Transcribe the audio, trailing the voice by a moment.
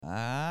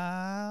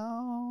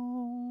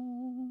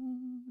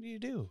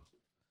do?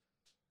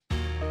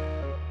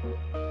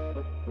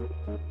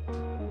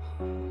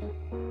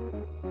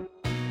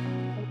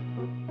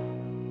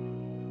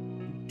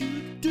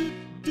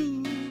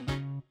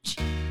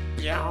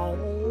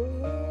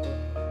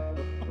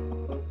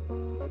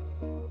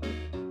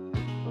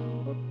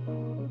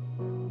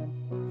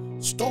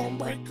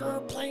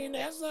 Stormbreaker playing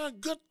as a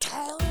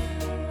guitar.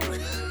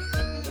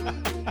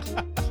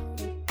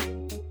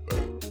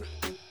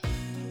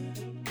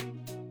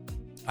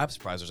 I'm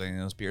surprised there's any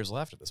of those beers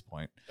left at this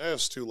point.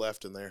 There's 2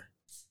 left in there.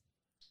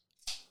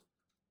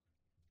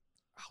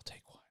 I'll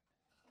take one.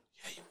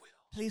 Yeah, you will.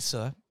 Please,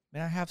 sir.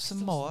 May I have some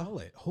more? Smell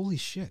it. Holy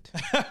shit.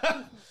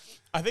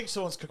 I think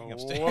someone's cooking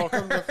upstairs.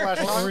 Welcome to Flash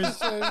Talk,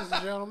 ladies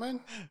and gentlemen.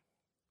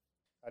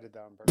 I did that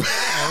on purpose.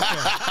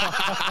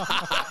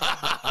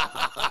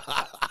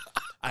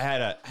 I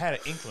had an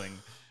inkling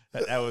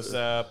that was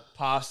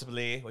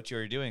possibly what you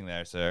were doing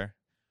there, sir.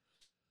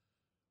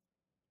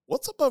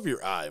 What's above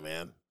your eye,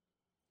 man?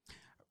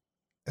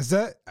 Is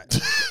that...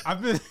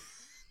 I've been...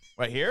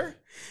 Right here?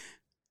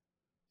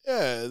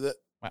 Yeah.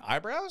 My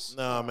eyebrows?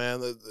 No,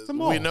 man. a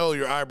mole. We know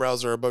your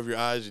eyebrows are above your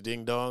eyes, you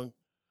ding dong.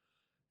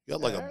 You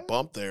got like a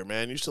bump there,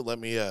 man. You should let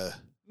me...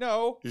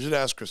 No. You should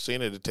ask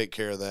Christina to take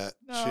care of that.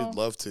 No. She'd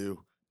love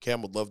to.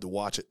 Cam would love to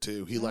watch it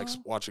too. He likes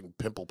watching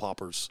pimple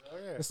poppers. Oh,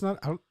 yeah. That's not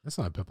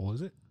a pimple,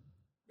 is it?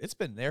 It's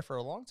been there for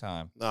a long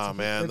time. Nah,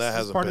 man, that that's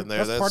hasn't part been of-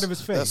 there. that's part of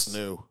his face. That's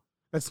new.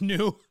 That's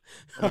new.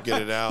 Let me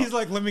get it out. He's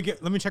like, let me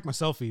check my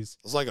selfies.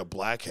 It's like a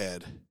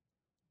blackhead.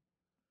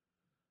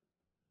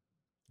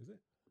 Is it?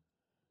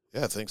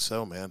 Yeah, I think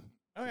so, man.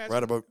 Oh, yeah,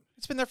 Right about.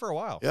 it's been there for a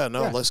while. Yeah,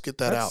 no, Yeah, let's get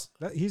that out.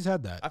 He's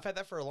had that. I've had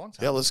that for a long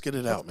time. Yeah, let's get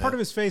it That's out, man. part of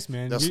his face,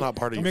 man. That's not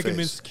part of don't your make him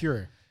face.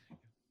 insecure.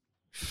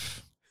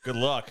 Good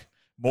luck.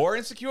 More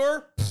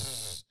insecure?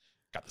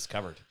 Got this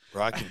covered.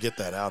 Bro, I can get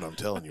that out. I'm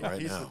telling you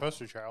right He's the now.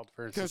 poster child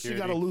for Because she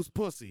insecurity. got a loose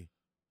pussy.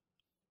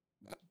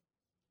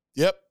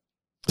 Yep.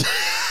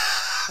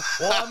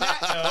 Well, on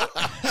that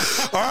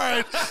note, All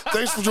right.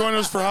 Thanks for joining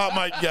us for Hot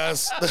Mic,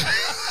 guys.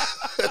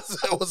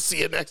 We'll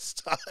see you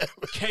next time.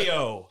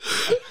 KO.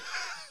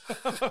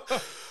 Oh,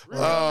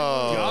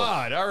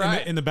 God. All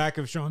right. In the back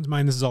of Sean's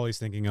mind, this is all he's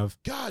thinking of.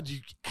 God,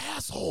 you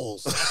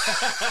assholes.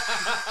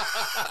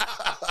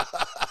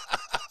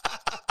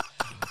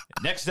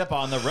 Next up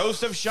on the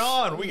Roast of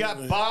Sean, we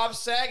got Bob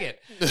Saget.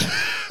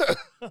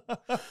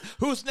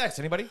 Who's next?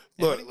 Anybody?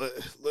 Look,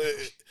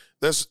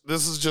 this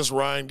is just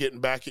Ryan getting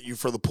back at you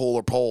for the pull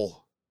or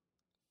poll.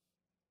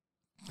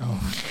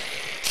 Oh,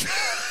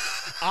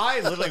 I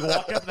literally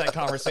walked up to that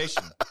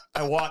conversation.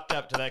 I walked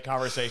up to that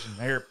conversation.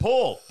 I hear,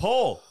 pull.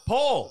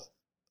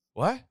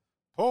 What?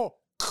 Oh,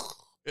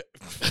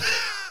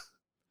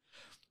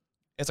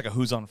 It's like a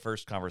who's on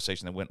first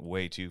conversation that went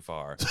way too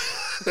far.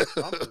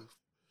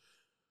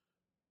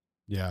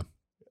 yeah.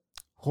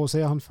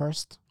 Jose on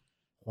first,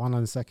 Juan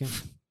on second.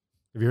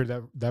 Have you heard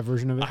that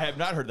version of it? I have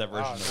not heard that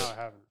version oh of no, it.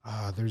 I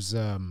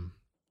haven't.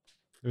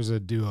 There's a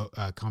duo,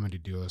 comedy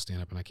duo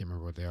stand up, and I can't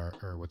remember what they are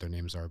or what their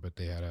names are, but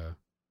they had a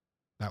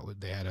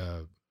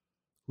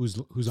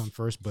who's on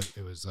first, but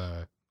it was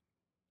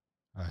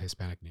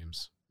Hispanic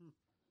names.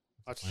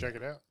 I'll have to check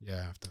it out. Yeah,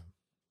 I have to.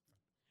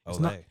 Oh, It's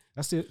not- they.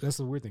 That's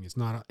the weird thing. It's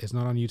not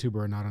on YouTube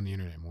or not on the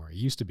internet anymore. It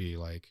used to be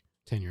like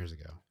 10 years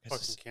ago.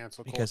 Fucking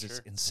cancel Because culture.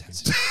 it's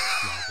insensitive.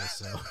 Yeah, I guess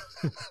so.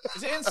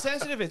 Is it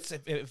insensitive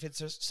if it's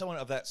just someone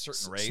of that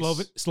certain race?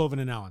 Sloven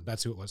and Allen.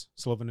 That's who it was.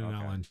 Sloven and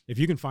Okay. Allen. If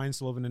you can find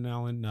Sloven and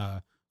Allen,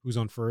 who's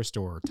on first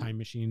or Time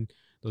Machine,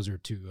 those are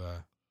two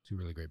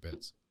really great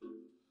bits.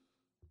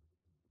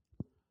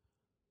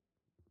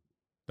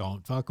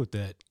 Don't fuck with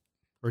it.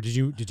 Or did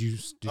you?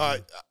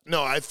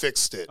 No, I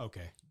fixed it.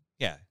 Okay,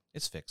 Yeah,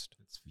 it's fixed.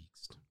 it's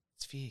fixed.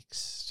 It's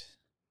fixed.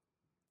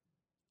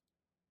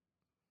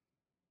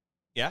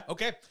 Yeah.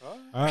 Okay. Oh,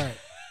 All right.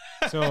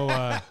 So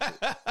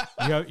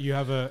you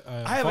have a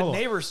I have a follow-up.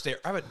 neighbor story.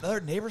 I have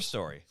another neighbor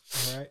story.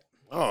 All right.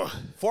 Oh,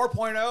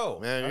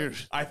 4.0. man, you're.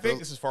 I think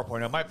this is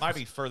 4.0. Might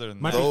be further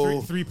than Might that.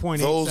 be 3.87.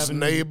 Those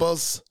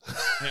neighbors.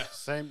 Yeah.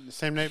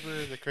 same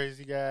neighbor, the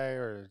crazy guy,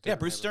 or Yeah, different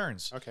Bruce neighbor?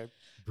 Stearns. Okay.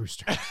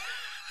 Brewster.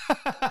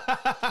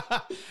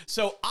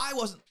 So I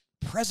wasn't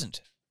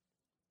present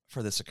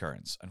for this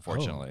occurrence,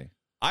 unfortunately.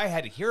 I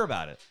had to hear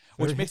about it,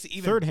 which makes it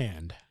even third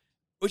hand.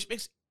 Which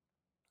makes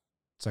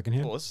Second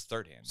hand. well, this is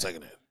third hand.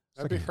 Second hand.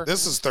 That'd be first.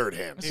 This is third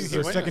hand. This He- is he a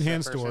witnessed second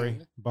hand that story.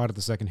 firsthand. Bought at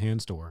the second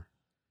hand store.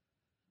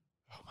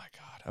 Oh my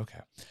god. Okay.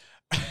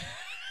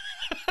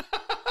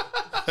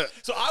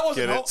 So I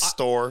wasn't Get home.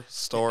 it?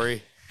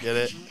 Story. Get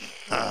it?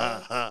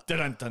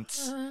 Dun-dun-dun.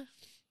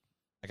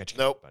 I got you.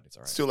 Nope. But it's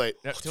all right. It's too late.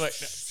 No, too late.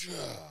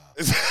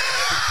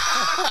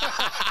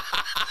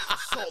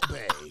 Salt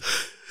Bay.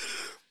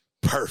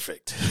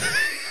 Perfect.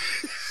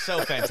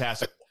 So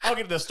fantastic. I'll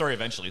get to this story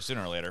eventually,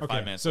 sooner or later. Okay.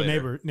 5 minutes So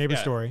later. neighbor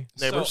Yeah. story.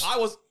 Neighbors. So I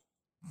was.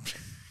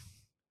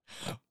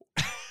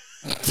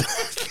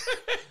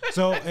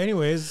 So,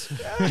 anyways,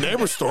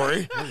 Neighbor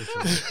story.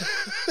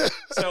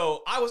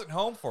 So I wasn't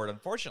home for it,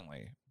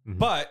 unfortunately. Mhm.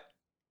 But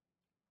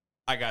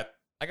I got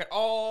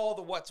all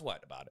the what's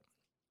what about it.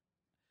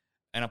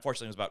 And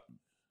unfortunately, it was about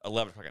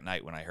 11 o'clock at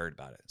night when I heard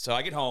about it. So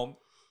I get home,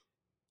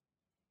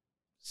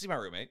 see my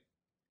roommate.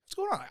 What's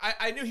going on?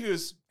 I knew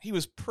he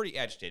was pretty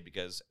agitated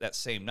because that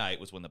same night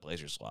was when the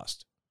Blazers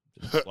lost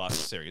the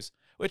series,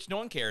 which no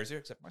one cares here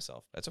except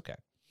myself. That's okay.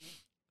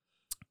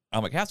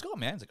 I'm like, how's it going,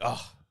 man? He's like,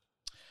 oh,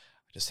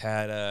 I just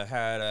had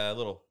a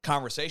little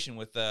conversation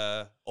with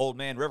Old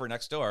Man River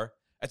next door.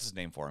 That's his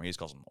name for him. He just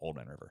calls him Old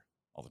Man River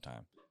all the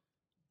time.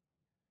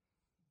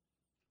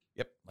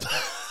 Yep. Like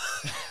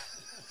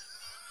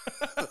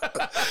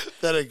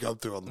That didn't come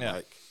through on the Yeah.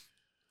 mic.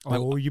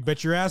 Oh, you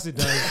bet your ass it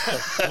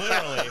does.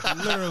 Literally.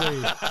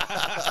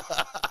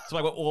 So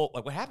I'm like, well,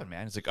 like, what happened,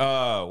 man? He's like,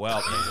 oh,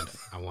 well.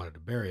 I wanted to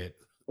bury it.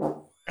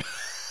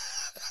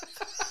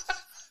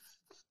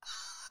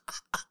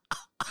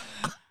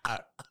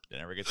 It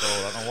never gets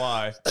old. I don't know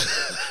why.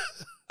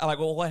 I'm like,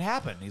 well, what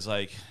happened? He's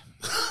like,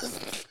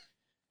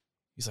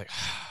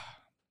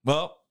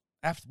 well,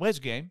 after the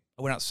Blazer game,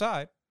 I went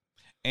outside,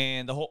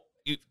 and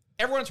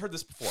everyone's heard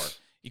this before.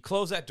 You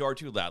close that door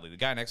too loudly. The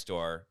guy next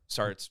door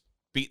starts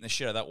beating the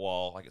shit out of that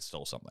wall like it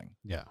stole something.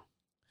 Yeah.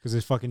 Because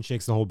it fucking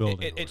shakes the whole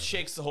building. It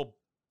shakes the whole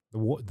the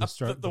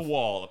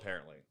wall,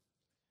 apparently.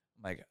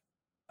 I'm like,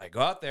 I go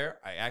out there.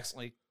 I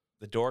accidentally,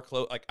 the door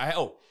closed.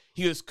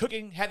 He was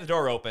cooking, had the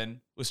door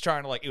open, was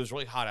trying to, it was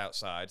really hot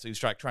outside, so he was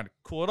trying to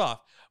cool it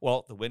off.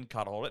 Well, the wind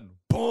caught a hold of it, and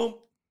boom,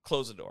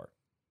 closed the door.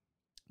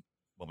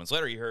 Moments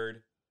later, he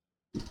heard,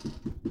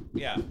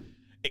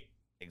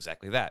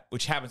 exactly that,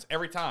 which happens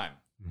every time.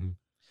 Mm-hmm.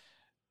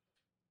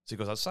 So he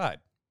goes outside.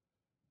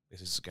 He's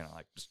just going to,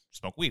 just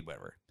smoke weed,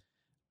 whatever.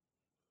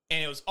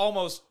 And it was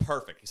almost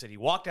perfect. He said he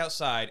walked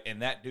outside,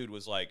 and that dude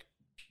was,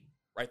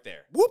 right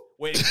there. Whoop.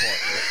 Waiting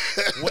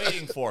for him.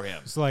 Waiting for him.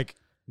 It's like,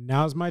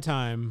 now's my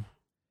time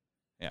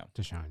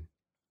to shine.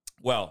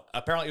 Well,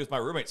 apparently it was my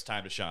roommate's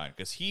time to shine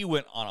because he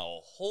went on a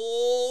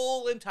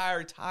whole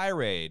entire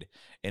tirade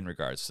in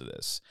regards to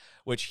this,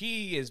 which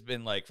he has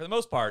been, for the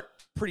most part,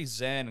 pretty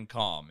zen and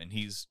calm. And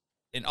he's,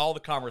 in all the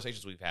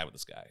conversations we've had with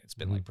this guy, it's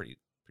been, pretty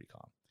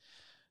calm.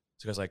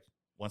 So he goes,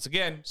 once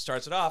again,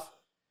 starts it off.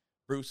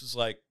 Bruce is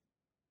like,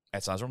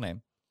 that's not his real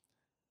name.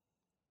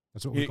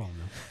 That's what we call him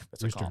now.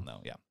 That's what we call him,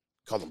 though, yeah.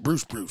 Call him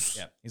Bruce.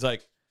 Yeah. He's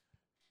like,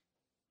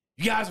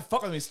 you guys are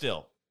fucking with me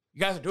still. You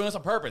guys are doing this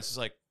on purpose. He's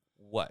like,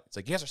 what? It's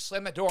like, you guys are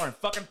slamming that door on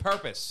fucking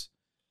purpose.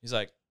 He's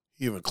like,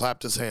 He even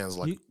clapped his hands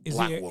like a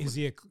black woman. Is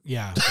he a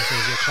clap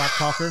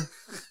talker?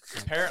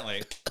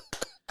 apparently.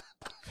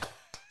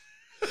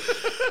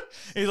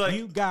 He's like,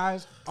 You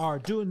guys are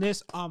doing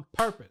this on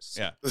purpose.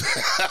 yeah. With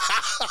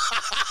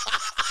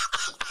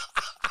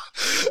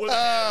the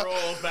hand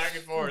rolls back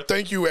and forth.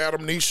 Thank you,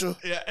 Adam Nisha.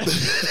 Yeah.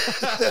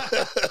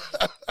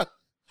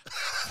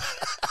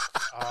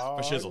 Oh,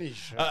 For shizzle.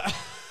 Nisha.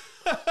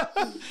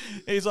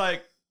 He's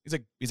like,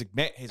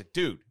 man, he's like,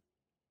 dude.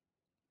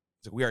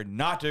 He's like, we are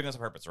not doing this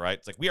on purpose, right?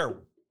 It's like,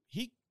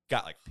 he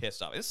got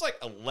pissed off. It's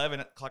 11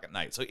 o'clock at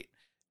night. So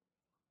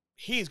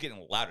he's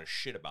getting loud as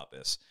shit about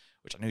this,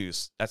 which I knew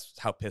that's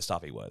how pissed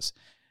off he was.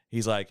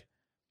 He's like,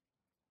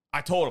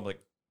 I told him,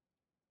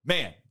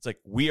 man, it's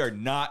we are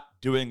not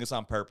doing this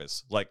on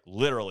purpose.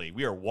 Literally,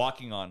 we are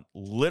walking on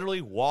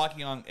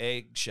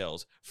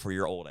eggshells for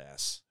your old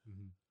ass.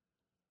 Mm-hmm.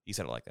 He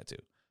said it like that too.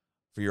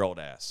 For your old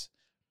ass.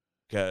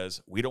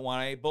 Because we don't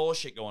want any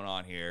bullshit going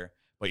on here,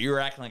 but you're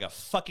acting like a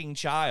fucking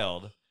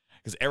child.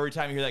 Because every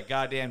time you hear that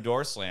goddamn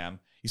door slam,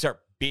 you start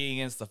beating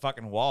against the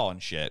fucking wall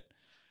and shit.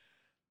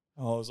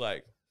 I was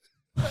like,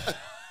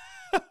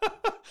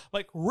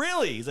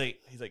 really? He's like,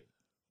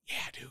 yeah,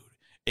 dude.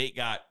 It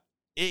got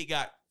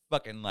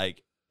fucking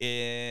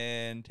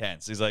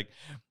intense. He's like,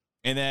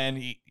 and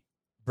then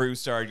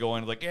Bruce started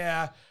going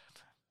yeah,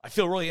 I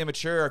feel really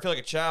immature. I feel like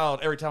a child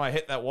every time I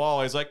hit that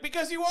wall. He's like,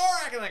 because you are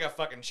acting like a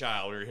fucking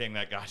child when you're hitting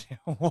that goddamn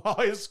wall.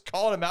 He's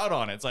calling him out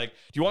on it. It's like,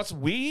 do you want some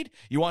weed?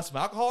 You want some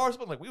alcohol or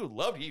something? We would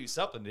love to give you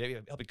something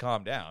to help you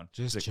calm down.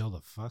 Just chill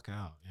the fuck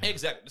out. Yeah.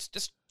 Exactly.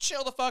 Just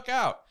chill the fuck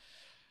out.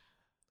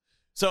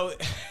 So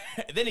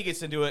then he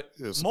gets into it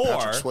It's more.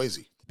 Patrick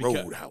Swayze. because-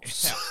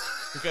 Roadhouse.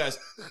 Yeah, because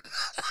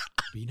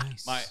Be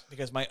nice.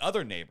 my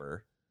other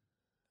neighbor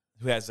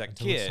who has that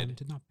Until the sun kid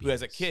did not be who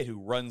has a nice. kid who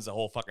runs the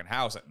whole fucking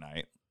house at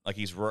night.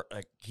 He is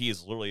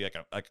literally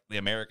like the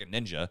American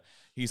Ninja.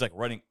 He's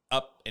running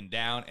up and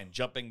down and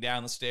jumping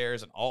down the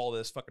stairs and all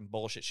this fucking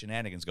bullshit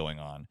shenanigans going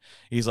on.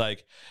 He's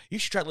like, you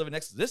should try living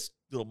next to this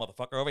little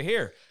motherfucker over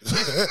here.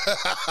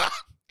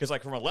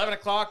 Because from 11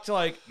 o'clock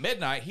to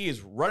midnight, he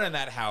is running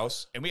that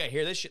house, and we got to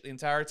hear this shit the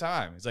entire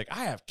time. He's like,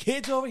 I have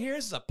kids over here.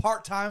 This is a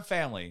part-time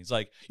family. He's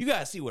like, you got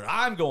to see what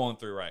I'm going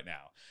through right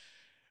now.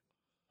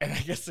 And I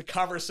guess the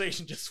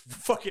conversation just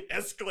fucking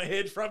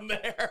escalated from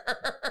there.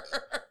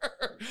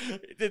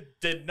 It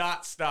did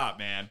not stop,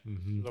 man.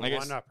 Mm-hmm. The I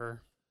guess-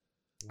 one-upper.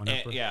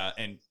 Yeah,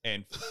 and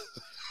I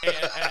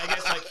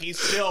guess he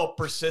still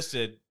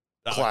persisted.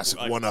 Classic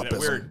that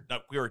one-upism.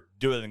 we were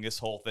doing this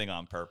whole thing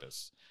on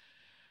purpose.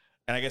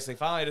 And I guess they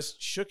finally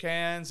just shook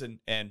hands and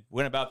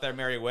went about their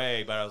merry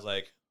way. But I was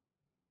like,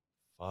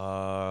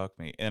 fuck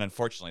me. And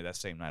unfortunately, that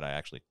same night, I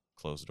actually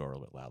closed the door a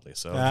little bit loudly,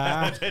 so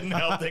Ah. that didn't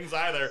help things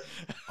either.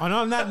 And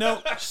on that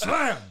note,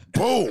 slam,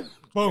 Boom.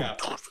 boom. Yeah.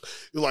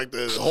 You like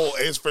the whole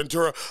Ace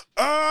Ventura.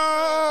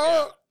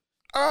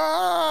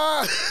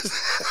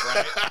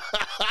 Right.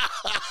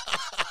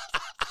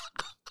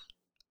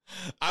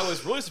 I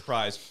was really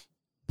surprised.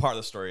 Part of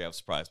the story I was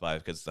surprised by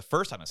because the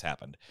first time this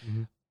happened,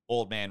 Mhm.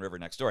 Old Man River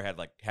next door had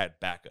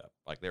backup.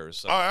 Like there was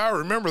some, I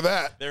remember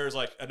that. there was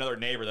like another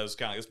neighbor that was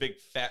kind of like this big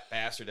fat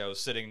bastard that was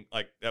sitting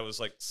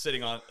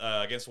on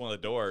against one of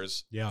the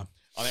doors Yeah.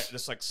 on there,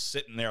 just like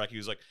sitting there like he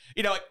was like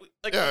Yeah,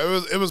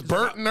 it was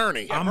Bert and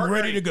Ernie. Yeah, I'm Bert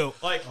ready Ernie. to go.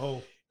 like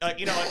Oh.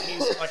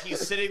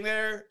 he's sitting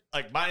there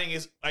like minding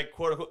his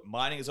quote unquote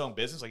minding his own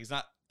business, like he's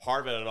not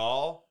part of it at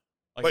all.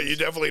 Like But you he's-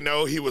 definitely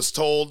know he was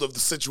told of the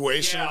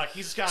situation, yeah, like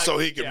he's kind of so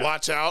he could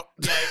watch out.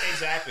 Yeah,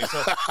 exactly.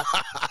 So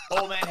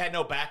old man had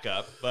no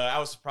backup, but I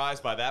was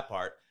surprised by that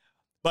part.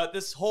 But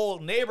this whole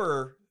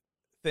neighbor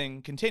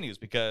thing continues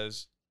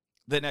because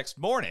the next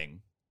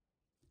morning,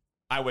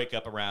 I wake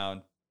up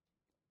around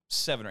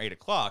 7 or 8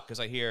 o'clock because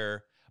I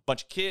hear a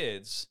bunch of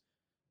kids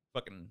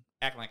fucking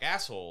acting like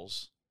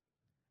assholes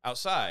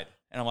outside,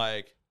 and I'm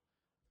like,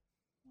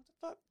 "What the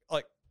fuck?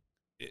 Like,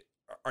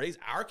 are these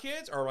our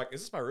kids or like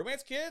is this my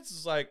roommate's kids?"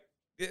 It's like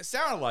it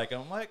sounded like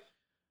them. I'm like,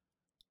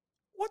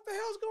 what the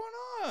hell's going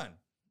on?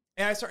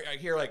 And I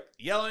hear like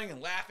yelling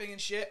and laughing and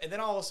shit, and then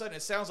all of a sudden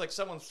it sounds like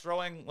someone's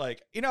throwing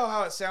like, you know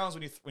how it sounds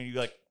when you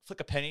like flick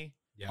a penny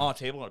on a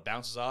table and it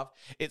bounces off.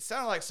 It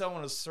sounded like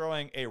someone was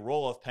throwing a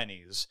roll of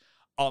pennies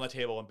on the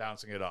table and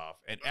bouncing it off.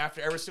 And after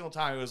every single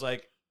time, it was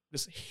like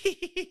this.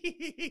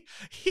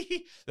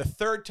 The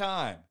third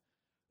time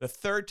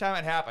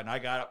it happened, I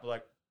got up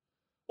like,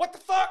 what the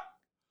fuck?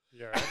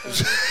 Yeah,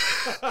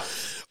 right.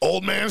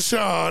 Old man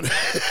Sean.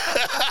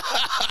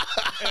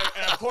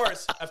 And of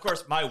course,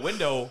 my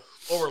window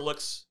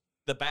overlooks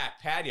the back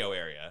patio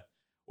area,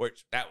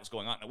 which that was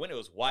going on. The window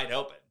was wide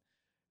open,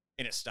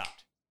 and it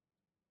stopped.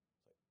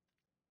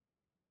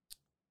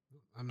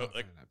 I'm not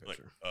Like, finding that like,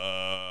 picture.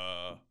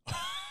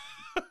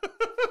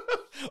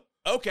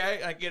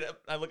 Okay. I get up.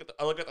 I look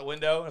at the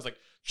window. And I was like,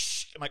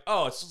 shh. I'm like,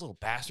 oh, it's those little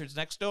bastards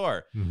next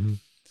door. Mhm.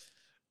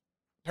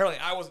 Apparently,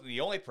 I wasn't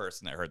the only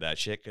person that heard that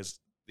shit because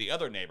the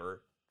other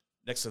neighbor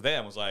next to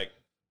them was like,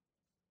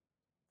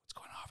 what's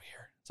going on over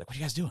here? It's like, what are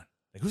you guys doing?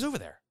 Like, who's over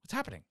there? What's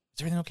happening?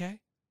 Is everything okay?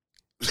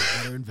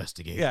 Better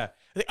investigate. Yeah.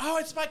 Like, oh,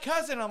 it's my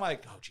cousin. I'm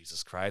like, oh,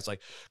 Jesus Christ.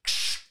 Like,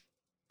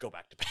 go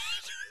back to bed.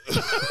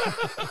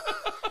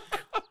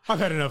 I've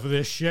had enough of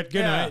this shit. Good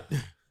Yeah. night.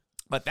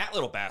 But that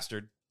little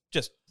bastard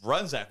just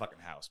runs that fucking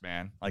house,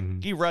 man. Like,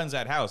 Mhm. he runs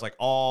that house like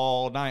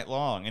all night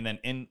long and then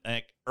in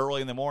like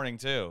early in the morning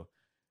too.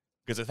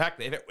 Because the fact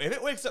that if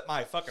it wakes up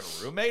my fucking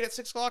roommate at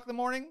 6 o'clock in the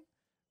morning,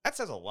 that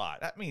says a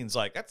lot. That means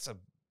like that's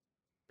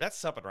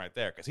something right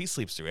there because he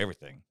sleeps through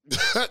everything.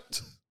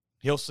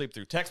 He'll sleep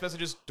through text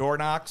messages, door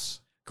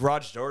knocks,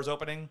 garage doors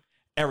opening,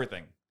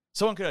 everything.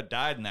 Someone could have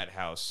died in that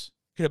house.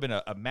 Could have been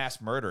a mass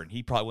murder, and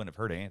he probably wouldn't have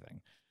heard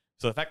anything.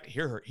 So the fact that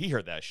he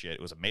heard that shit,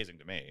 it was amazing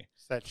to me.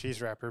 It's that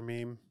cheese wrapper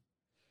meme.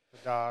 The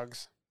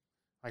dogs,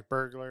 like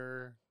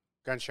burglar,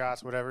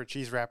 gunshots, whatever.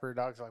 Cheese wrapper.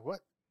 Dogs are like,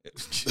 what?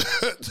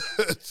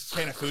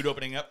 Can of food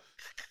opening up.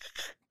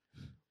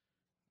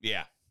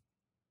 Yeah.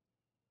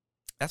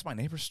 That's my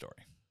neighbor's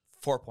story.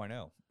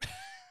 4.0.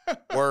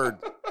 Word.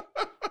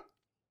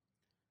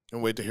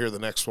 And wait to hear the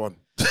next one.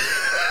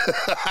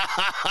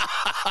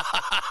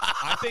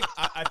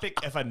 I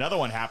think if another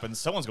one happens,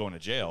 someone's going to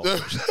jail.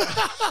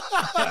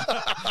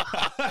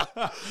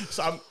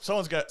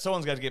 Someone's got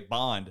to get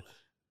bond.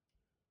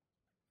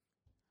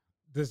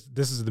 This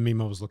is the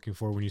meme I was looking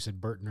for when you said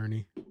Bert and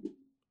Ernie.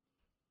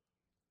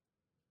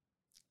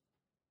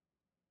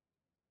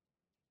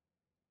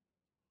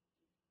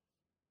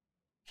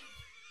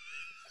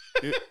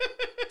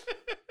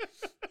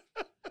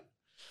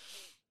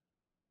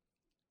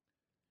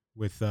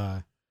 With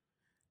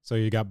so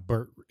you got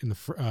Bert in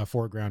the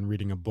foreground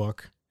reading a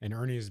book, and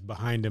Ernie is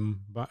behind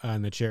him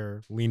in the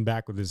chair, leaned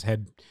back with his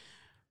head,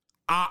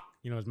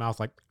 his mouth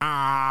like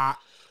and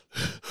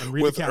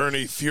read With the caption.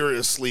 Ernie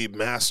furiously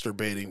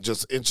masturbating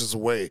just inches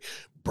away,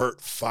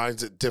 Bert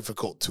finds it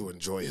difficult to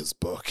enjoy his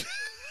book.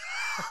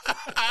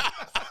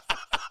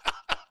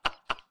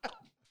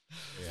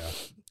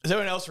 Does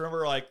anyone else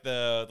remember like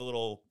the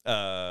little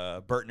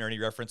Bert and Ernie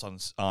reference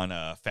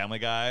on Family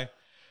Guy,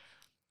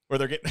 where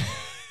they're getting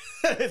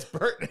it's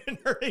Bert and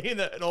Ernie in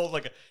an old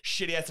like a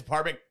shitty ass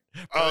apartment.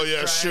 Oh, Bert's yeah,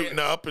 trying- shooting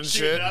up and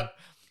shooting shit. up.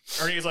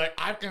 Ernie's like,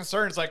 I'm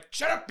concerned. It's like,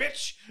 shut up,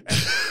 bitch.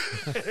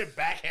 And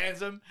backhands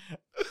him.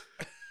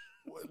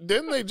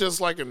 Didn't they just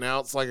like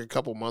announce like a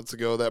couple months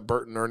ago that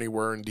Bert and Ernie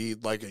were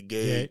indeed like a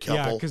gay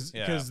couple? because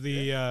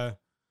Yeah.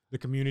 the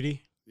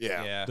community,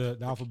 Yeah. the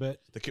alphabet.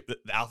 The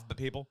alphabet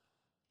people.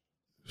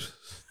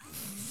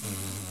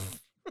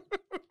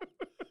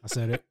 I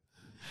said it.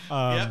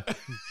 Yep.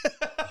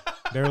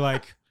 They're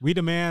like, we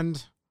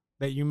demand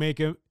that you make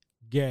him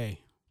gay.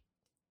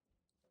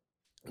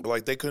 But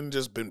like they couldn't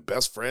just been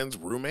best friends,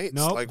 roommates.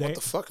 Nope, Like what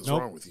the fuck is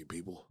nope. wrong with you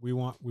people? We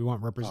want Oh we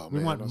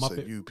man, want I said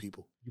Muppet. you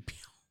people.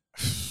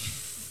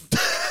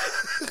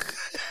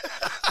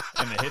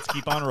 and the hits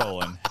keep on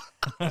rolling.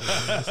 I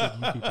said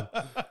you people.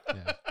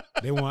 Yeah.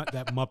 They want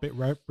that Muppet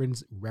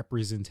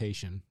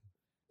representation.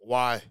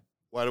 Why?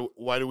 Why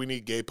do we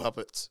need gay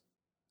puppets?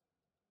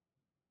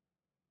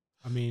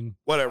 I mean,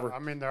 Whatever. I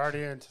mean, they're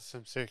already into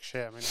some sick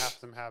shit. I mean, half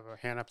of them have a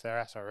hand up their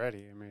ass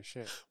already. I mean,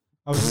 shit.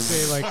 I was gonna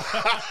say like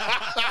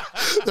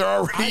They're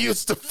already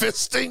used to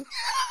fisting.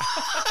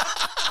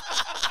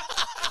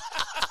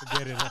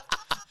 forget it.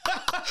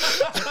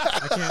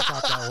 I can't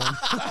top that one.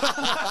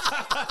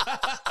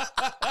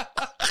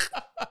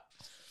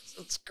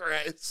 That's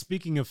great.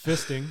 Speaking of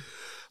fisting,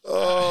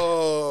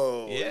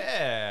 Oh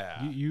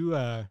Yeah.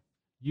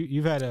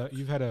 you've had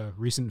a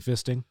recent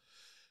fisting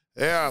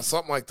yeah,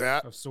 something like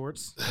that of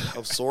sorts.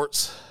 of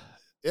sorts.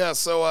 Yeah,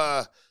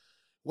 so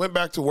went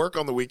back to work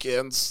on the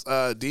weekends,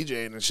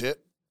 DJing and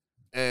shit.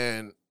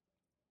 And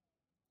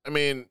I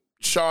mean,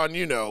 Sean,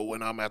 you know,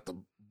 when I'm at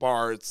the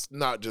bar, it's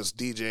not just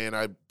DJing.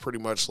 I pretty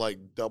much like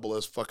double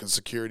as fucking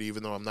security,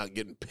 even though I'm not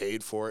getting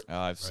paid for it. Oh,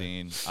 I've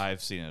seen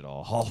it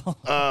all.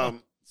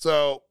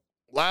 So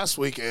last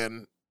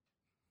weekend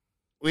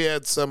we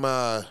had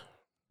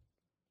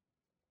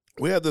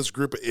this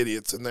group of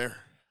idiots in there,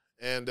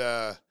 and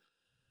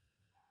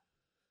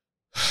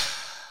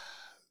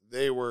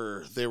they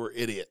were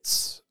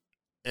idiots,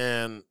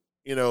 and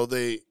you know,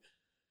 they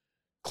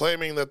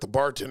claiming that the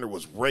bartender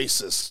was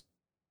racist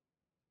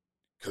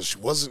because she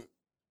wasn't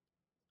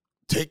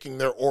taking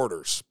their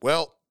orders.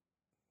 Well,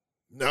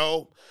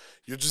 no,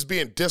 you're just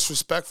being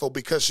disrespectful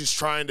because she's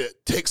trying to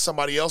take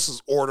somebody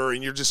else's order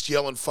and you're just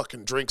yelling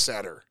fucking drinks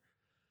at her.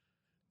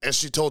 And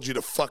she told you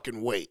to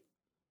fucking wait.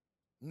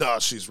 No,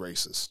 she's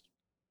racist.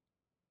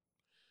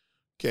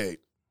 Okay.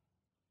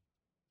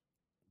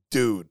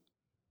 Dude,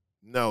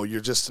 no,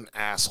 you're just an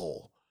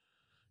asshole.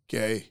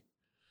 Okay.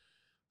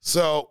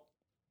 So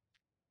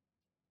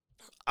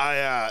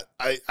I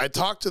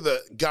talked to the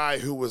guy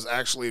who was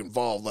actually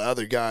involved, the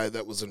other guy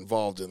that was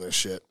involved in this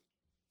shit.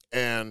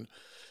 And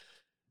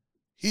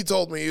he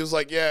told me, he was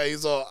like, yeah,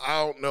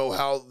 I don't know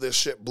how this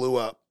shit blew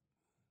up.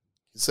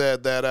 He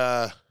said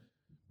that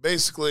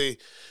basically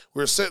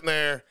we were sitting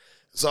there,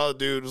 saw the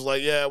dude, was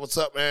like, yeah, what's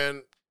up,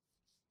 man?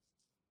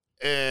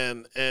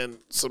 And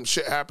some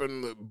shit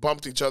happened,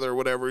 bumped each other or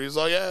whatever. He's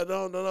like, yeah,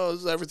 no,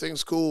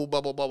 everything's cool,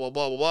 blah, blah, blah, blah,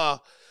 blah, blah, blah.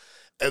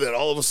 And then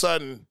all of a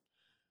sudden,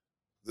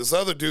 this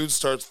other dude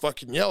starts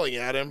fucking yelling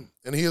at him,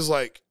 and he is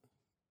like,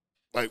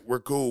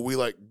 we're cool. We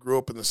like grew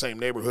up in the same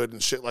neighborhood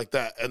and shit like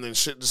that. And then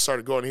shit just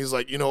started going. He's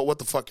like, you know what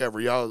the fuck ever.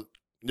 Y'all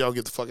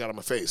get the fuck out of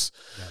my face.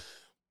 Yeah.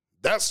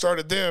 That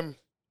started them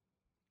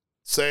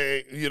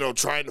saying, you know,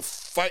 trying to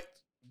fight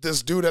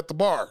this dude at the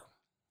bar.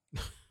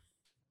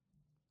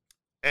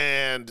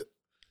 And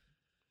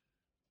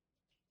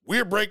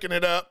we're breaking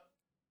it up.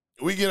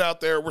 We get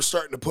out there. We're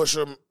starting to push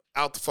him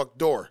out the fuck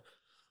door.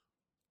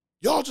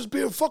 Y'all just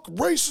being fucking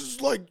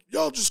racist. Like,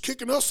 y'all just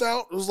kicking us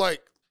out. It was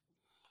like,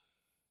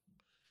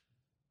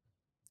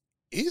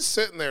 he's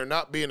sitting there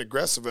not being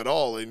aggressive at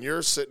all, and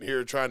you're sitting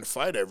here trying to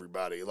fight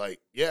everybody.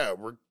 Like, yeah,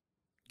 we're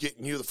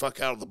getting you the fuck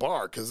out of the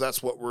bar because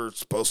that's what we're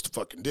supposed to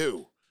fucking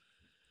do.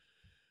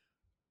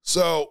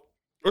 So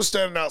we're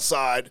standing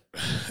outside,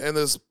 and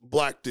this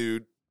black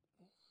dude,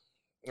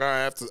 I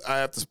have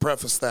to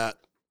preface that.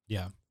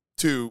 Yeah.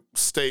 To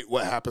state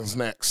what happens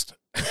next.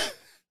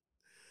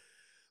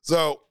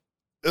 So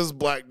this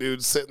black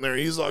dude sitting there,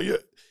 he's all,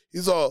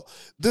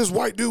 this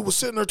white dude was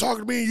sitting there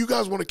talking to me, and you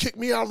guys want to kick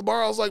me out of the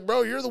bar? I was like,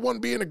 bro, you're the one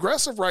being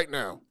aggressive right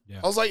now. Yeah.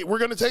 I was like, we're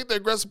going to take the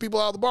aggressive people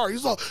out of the bar.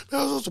 He's like,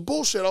 no, that's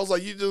bullshit. I was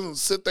like, you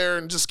just sit there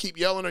and just keep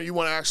yelling, or you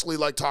want to actually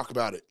like talk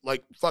about it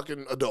like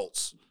fucking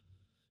adults?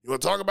 You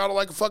want to talk about it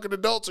like a fucking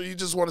adults, or you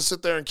just want to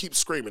sit there and keep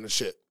screaming and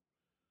shit?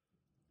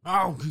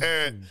 Oh,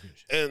 and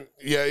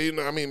yeah, you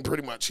know, I mean,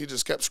 pretty much, he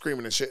just kept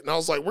screaming and shit. And I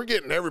was like, we're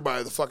getting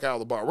everybody the fuck out of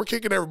the bar. We're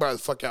kicking everybody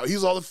the fuck out.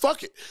 He's all,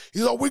 fuck it.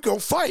 He's all, we're going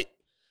to fight.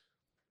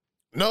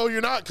 No,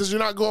 you're not, because you're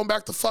not going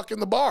back to fucking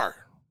the bar.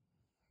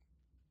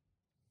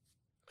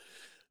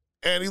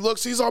 And he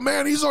looks, he's all,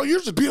 man, he's all, you're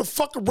just being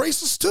fucking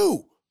racist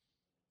too.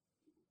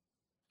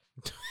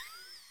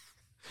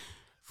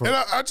 And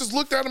I just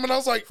looked at him and I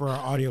was like, for our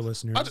audio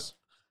listeners,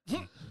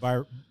 in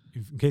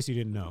case you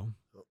didn't know.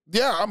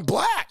 Yeah, I'm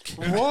black.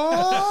 What?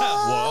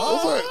 I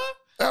was like,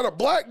 had a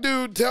black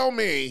dude tell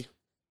me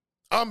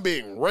I'm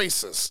being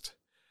racist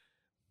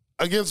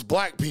against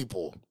black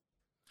people.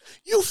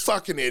 You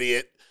fucking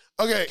idiot.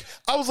 Okay,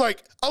 I was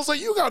like,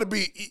 you gotta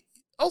be,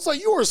 I was like,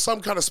 you are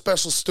some kind of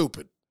special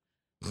stupid.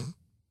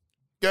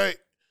 Okay?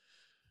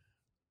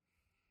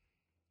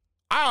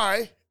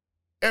 I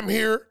am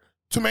here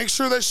to make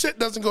sure that shit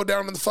doesn't go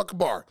down in the fucking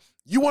bar.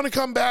 You want to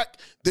come back,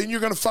 then you're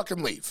gonna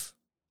fucking leave.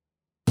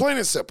 Plain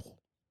and simple.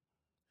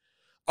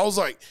 I was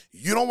like,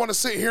 you don't want to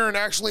sit here and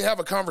actually have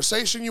a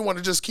conversation. You want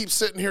to just keep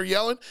sitting here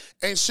yelling.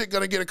 Ain't shit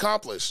going to get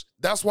accomplished.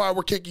 That's why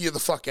we're kicking you the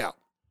fuck out.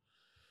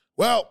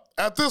 Well,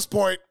 at this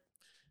point,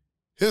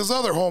 his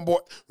other homeboy,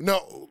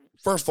 no,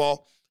 first of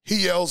all,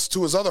 he yells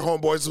to his other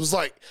homeboys. It was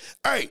like,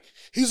 hey,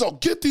 he's all,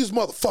 get these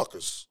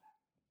motherfuckers.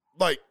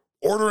 Like,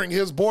 ordering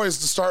his boys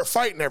to start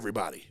fighting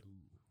everybody.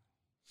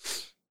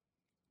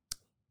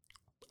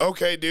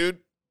 okay, dude.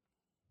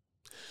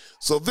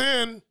 So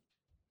then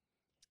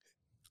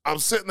I'm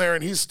sitting there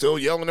and he's still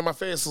yelling in my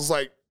face. It's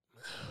like,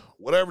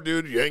 whatever,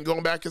 dude, you ain't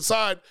going back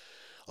inside.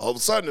 All of a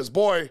sudden, this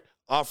boy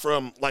off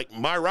from like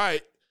my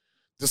right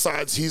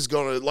decides he's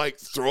going to like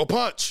throw a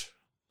punch.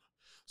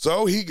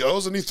 So he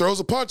goes and he throws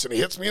a punch and he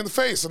hits me in the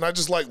face. And I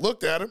just like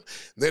looked at him.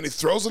 And then he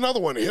throws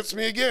another one and hits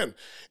me again.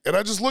 And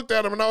I just looked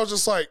at him and I was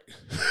just like,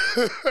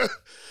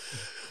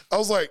 I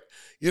was like,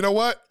 you know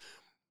what?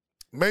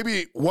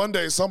 Maybe one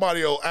day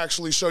somebody will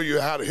actually show you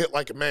how to hit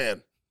like a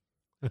man.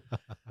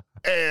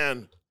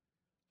 And a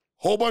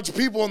whole bunch of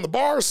people in the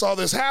bar saw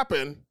this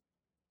happen.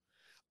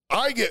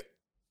 I get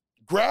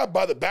grabbed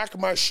by the back of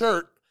my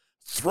shirt,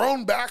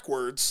 thrown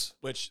backwards.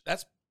 Which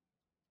that's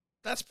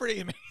pretty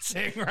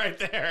amazing right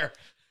there.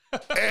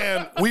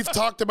 And we've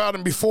talked about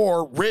him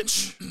before.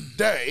 Rich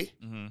Day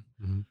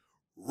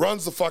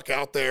runs the fuck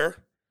out there.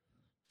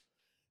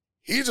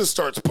 He just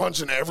starts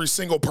punching every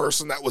single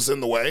person that was in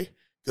the way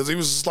because he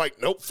was just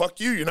like, nope, fuck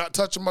you. You're not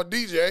touching my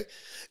DJ.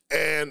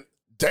 And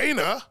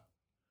Dana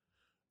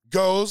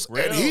goes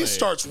and he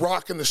starts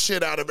rocking the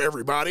shit out of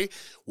everybody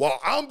while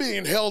I'm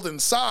being held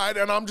inside.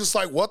 And I'm just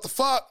like, what the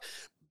fuck?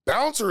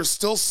 Bouncer is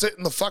still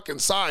sitting the fucking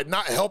side,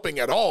 not helping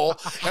at all.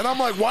 And I'm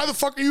like, why the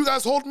fuck are you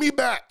guys holding me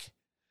back?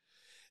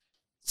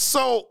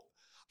 So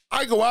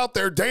I go out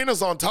there.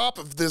 Dana's on top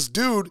of this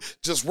dude,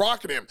 just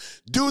rocking him.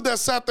 Dude that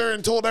sat there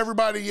and told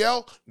everybody to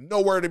yell,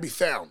 nowhere to be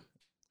found.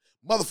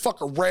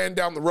 Motherfucker ran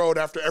down the road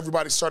after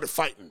everybody started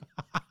fighting.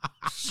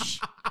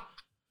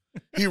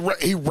 He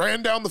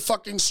ran down the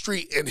fucking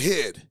street and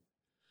hid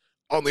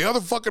on the other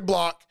fucking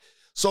block.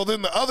 So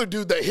then the other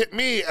dude that hit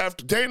me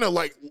after Dana,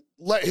 like,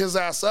 let his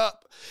ass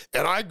up.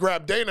 And I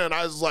grabbed Dana and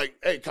I was like,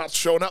 hey, cops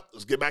showing up.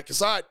 Let's get back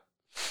inside.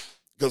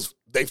 Because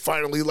they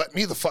finally let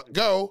me the fuck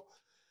go.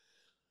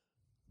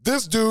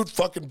 This dude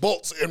fucking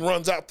bolts and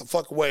runs out the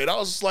fuck away. And I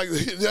was just like,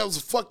 that was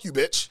fuck you,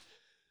 bitch.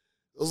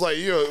 It was like,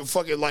 you're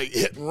fucking like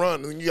hit and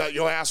run and you got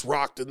your ass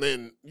rocked and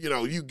then, you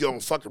know, you go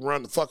and fucking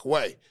run the fuck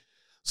away.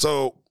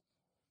 So,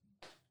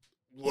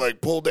 like,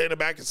 pull Dana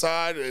back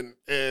inside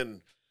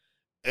and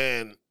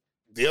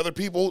the other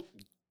people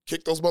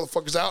kick those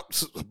motherfuckers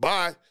out.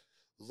 Bye.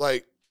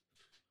 Like,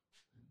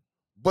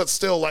 but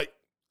still, like,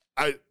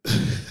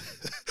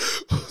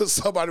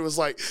 somebody was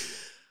like,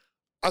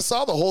 I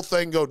saw the whole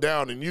thing go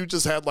down and you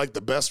just had like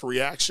the best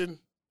reaction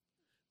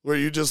where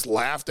you just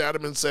laughed at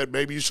him and said,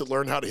 maybe you should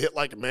learn how to hit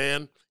like a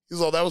man. He's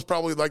like, that was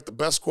probably like the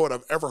best quote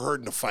I've ever heard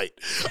in a fight.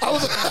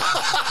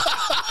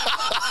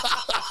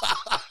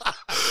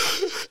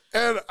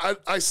 And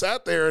I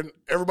sat there and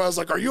everybody was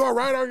like, are you all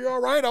right? Are you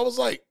all right? I was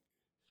like,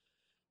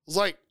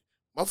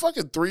 my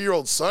fucking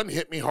 3-year-old son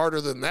hit me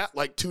harder than that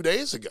like 2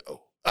 days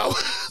ago. I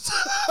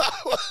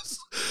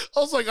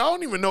was like, I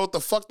don't even know what the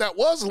fuck that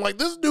was. And like,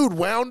 this dude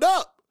wound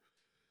up.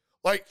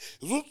 Like,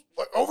 it was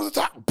like over the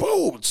top,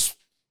 boom.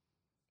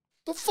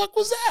 The fuck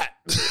was that?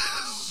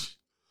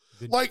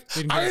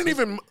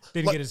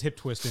 Didn't get his hip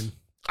twisted.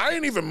 I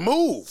didn't even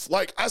move.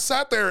 Like, I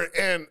sat there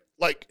and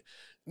like,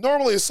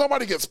 normally if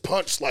somebody gets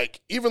punched,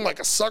 like even like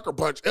a sucker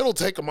punch, it'll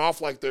take them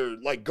off like their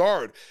like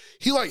guard.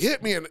 He like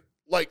hit me and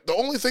like the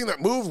only thing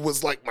that moved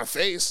was like my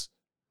face.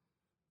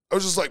 I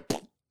was just like,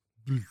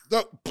 I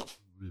was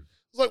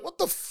like, what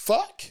the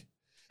fuck?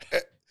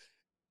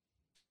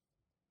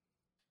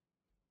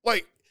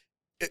 Like,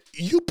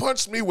 you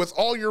punched me with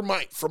all your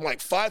might from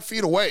like 5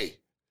 feet away.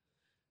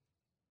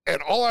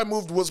 And all I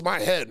moved was my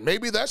head.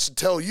 Maybe that should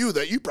tell you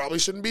that you probably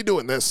shouldn't be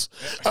doing this.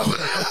 You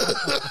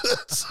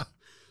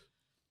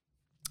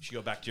should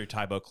go back to your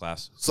Taibo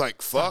class. It's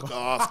like, fuck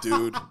off,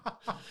 dude.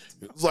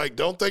 It's like,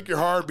 don't think you're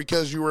hard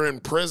because you were in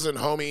prison,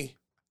 homie.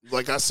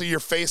 Like, I see your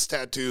face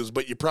tattoos,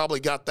 but you probably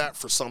got that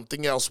for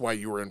something else while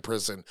you were in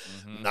prison.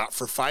 Not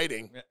for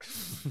fighting.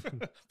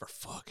 For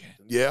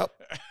fucking. Yep.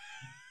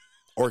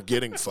 Or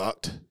getting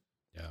fucked.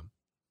 Yeah.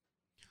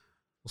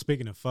 Well,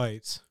 speaking of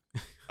fights.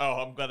 Oh,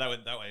 I'm glad that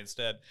went that way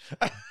instead.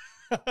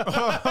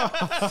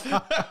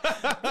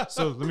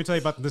 So let me tell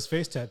you about this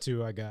face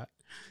tattoo I got.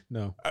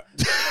 No.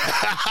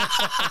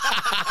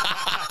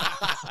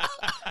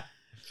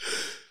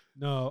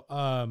 No.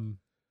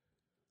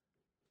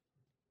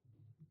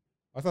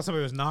 I thought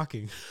somebody was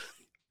knocking.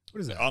 What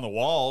is that? On the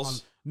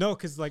walls. No,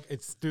 because like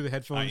it's through the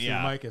headphones,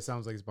 yeah. through the mic. It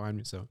sounds like it's behind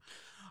me. So,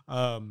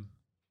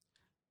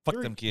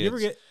 Fuck them kids. You ever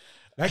get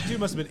that dude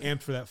must have been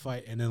amped for that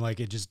fight, and then like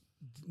it just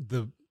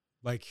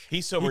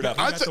he sobered up.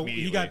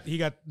 He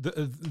got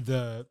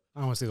the I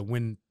don't want to say the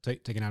wind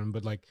taken out of him,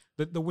 but like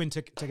the wind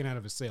taken out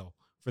of his sail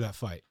for that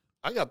fight.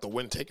 I got the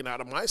wind taken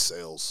out of my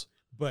sails.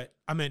 But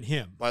I meant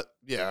him. But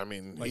yeah, I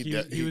mean, like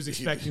he was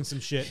expecting some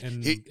shit,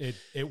 and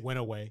it went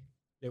away.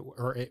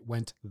 It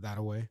went that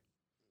away.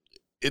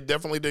 It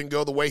definitely didn't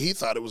go the way he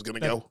thought it was going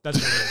to go. That's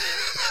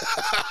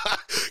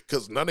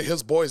because none of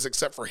his boys,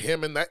 except for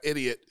him and that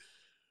idiot,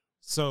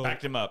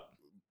 backed him up.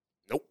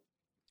 Nope.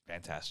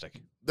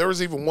 Fantastic. There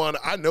was even one.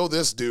 I know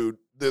this dude.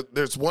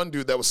 There's one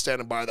dude that was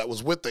standing by that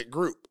was with that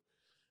group.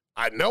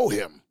 I know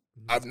him.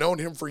 I've known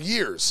him for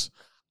years.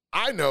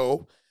 I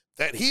know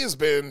that he has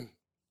been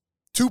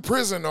to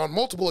prison on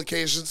multiple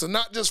occasions, and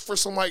not just for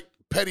some like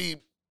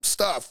petty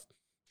stuff.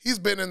 He's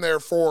been in there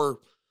for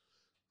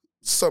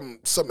some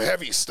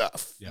heavy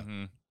stuff. Yeah.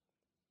 Mhm.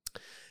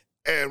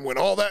 And when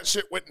all that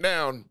shit went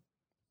down,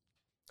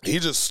 he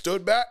just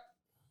stood back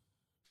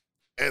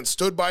and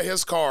stood by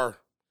his car.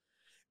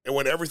 And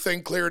when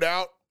everything cleared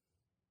out,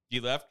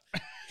 You left.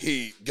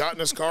 he got in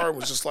his car and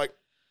was just like,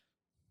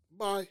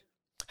 bye.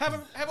 Have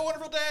a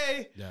wonderful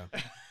day. Yeah.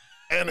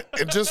 And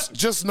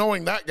just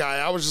knowing that guy,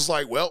 I was just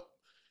like, well,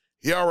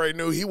 he already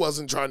knew he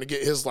wasn't trying to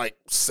get his like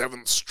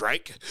 7th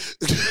strike.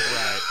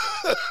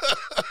 Right.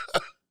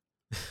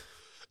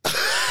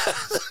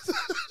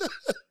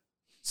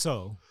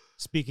 So,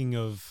 speaking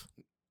of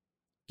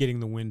getting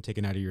the wind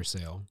taken out of your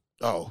sail,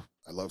 Oh,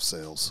 I love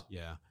sales.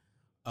 yeah.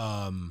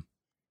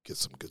 Get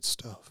some good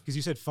stuff. Because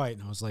you said fight,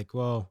 and I was like,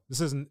 well,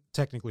 this isn't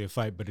technically a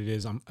fight, but it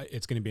is.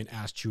 It's going to be an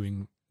ass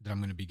chewing that I'm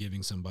going to be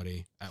giving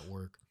somebody at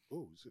work.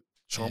 Ooh, is it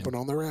chomping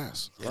on their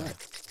ass? All right.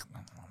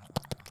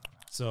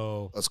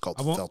 So That's called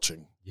I won't-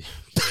 felching. yeah,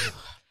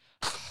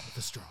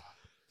 the straw.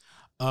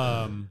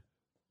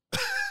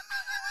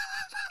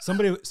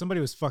 Somebody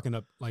was fucking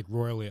up like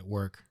royally at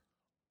work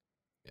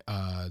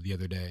the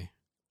other day,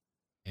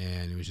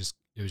 and it was just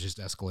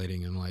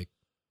escalating, and like,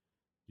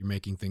 you're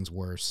making things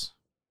worse.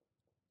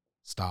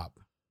 Stop.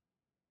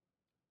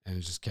 And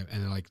it just kept,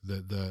 and then like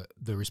the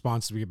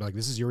response we get, like,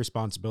 this is your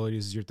responsibility,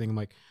 this is your thing. I'm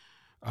like,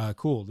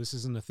 cool, this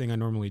isn't a thing I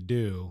normally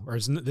do, or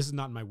this is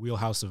not my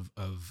wheelhouse of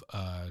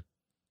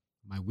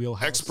my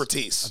wheelhouse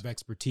Expertise. of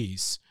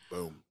expertise.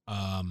 Boom.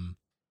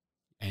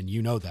 And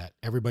you know that.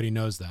 Everybody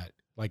knows that.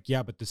 Like,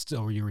 yeah, but this is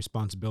still your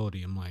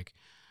responsibility. I'm like,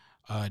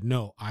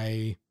 no,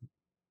 I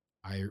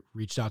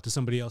reached out to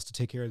somebody else to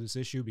take care of this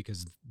issue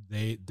because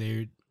they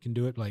can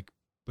do it. Like,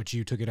 but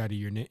you took it out of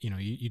your,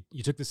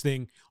 you took this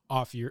thing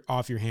off your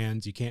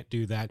hands. You can't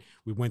do that.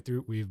 We went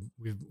through, we've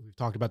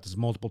talked about this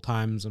multiple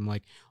times. I'm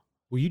like,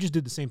 well, you just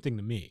did the same thing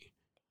to me.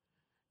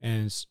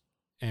 And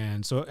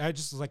so I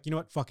just was like, you know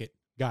what? Fuck it.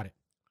 Got it.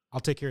 I'll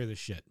take care of this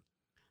shit.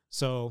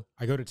 So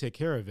I go to take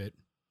care of it.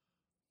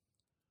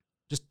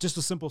 Just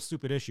a simple,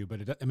 stupid issue,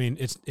 but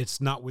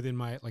it's not within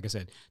my, like I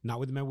said, not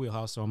within my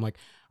wheelhouse. So I'm like,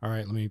 all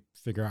right, let me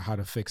figure out how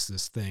to fix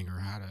this thing or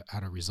how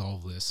to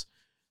resolve this.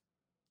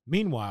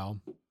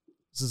 Meanwhile,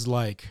 this is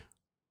like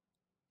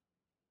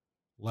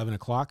 11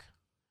 o'clock.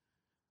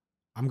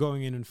 I'm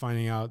going in and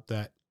finding out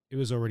that it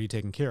was already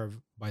taken care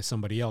of by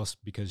somebody else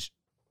because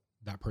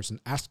that person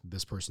asked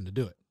this person to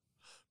do it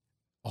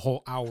a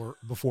whole hour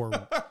before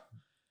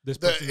this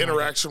person The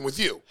interaction with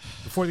you.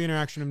 before the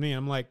interaction with me.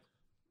 I'm like,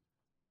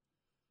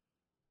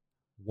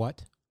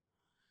 what?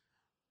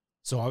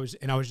 So I was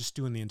just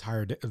doing the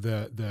entire day,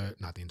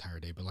 not the entire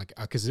day, but like,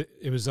 cause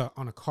it was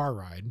on a car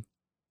ride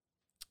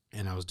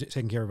and I was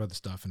taking care of other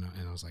stuff. And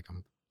I was like,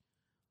 and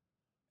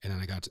then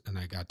I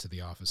got to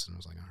the office and I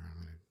was like, all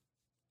right,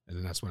 and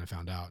then that's when I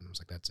found out and I was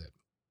like, that's it.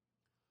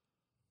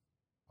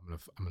 I'm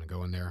going to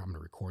go in there. I'm going to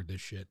record this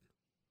shit.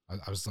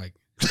 I was like,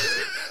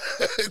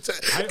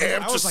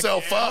 Amp was like,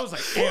 yourself I up. was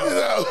like, amp.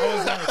 I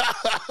was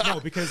like, no,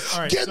 because,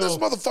 all right. Get this so-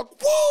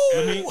 motherfucker.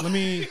 Woo!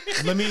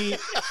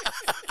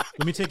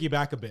 let me take you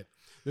back a bit.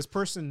 This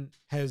person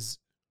has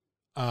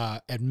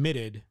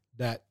admitted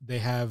that they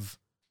have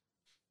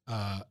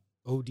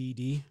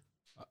ODD,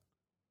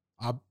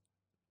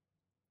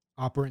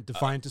 operant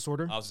defiant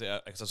disorder. I'll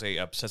say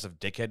obsessive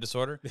dickhead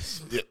disorder.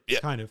 Yeah.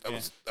 Kind of. That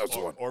was the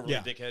one. Overly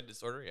Yeah. dickhead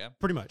disorder. Yeah.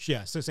 Pretty much,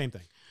 yeah. So same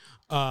thing.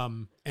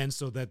 And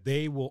so that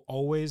they will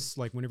always,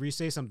 like, whenever you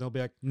say something, they'll be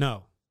like,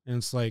 no. And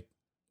it's like,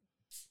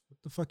 what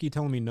the fuck are you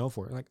telling me no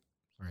for? Like,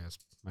 sorry, that's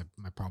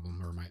my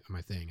problem or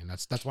my thing. And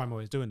that's why I'm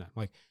always doing that.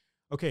 I'm like,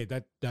 okay,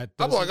 that I'm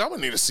doesn't- like, I'm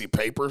gonna need to see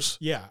papers.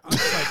 yeah, I'm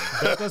just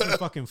like, that doesn't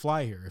fucking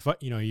fly here. If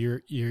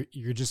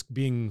you're just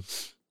being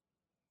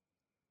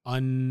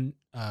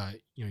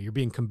you're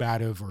being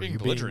combative or Being you're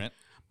belligerent.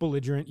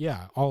 belligerent,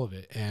 yeah, all of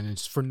it, and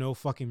it's for no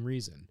fucking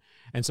reason.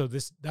 And so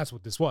that's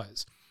what this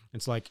was.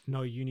 It's like,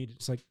 no,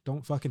 it's like,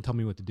 don't fucking tell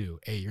me what to do.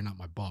 A, you're not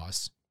my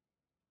boss,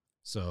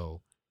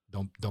 so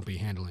don't be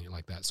handling it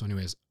like that. So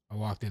anyways, I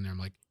walked in there. I'm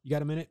like, you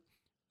got a minute?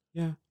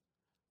 Yeah,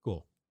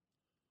 cool.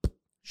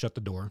 Shut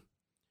the door.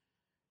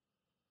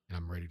 And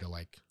I'm ready to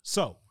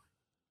so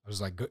I was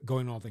like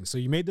going all things. So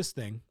you made this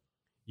thing,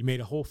 you made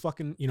a whole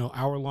fucking,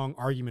 hour-long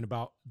argument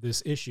about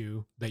this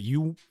issue that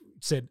you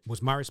said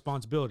was my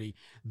responsibility.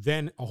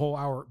 Then a whole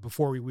hour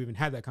before we even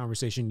had that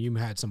conversation, you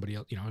had somebody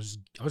else, I was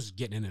just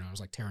getting in there. I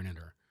was like tearing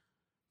into her.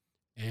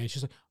 And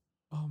she's like,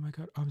 oh my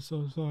God, I'm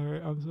so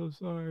sorry. I'm so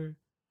sorry.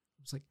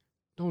 I was like,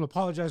 don't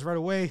apologize right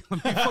away.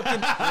 Let me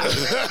fucking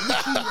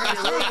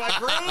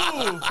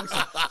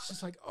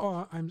She's like,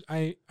 oh,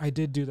 I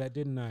did do that,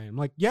 didn't I? I'm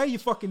like, yeah, you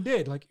fucking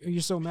did. Like,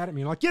 you're so mad at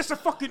me. I'm like, yes, I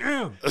fucking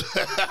am.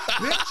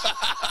 Bitch.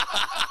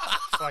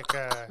 It's like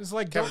It's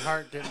like Kevin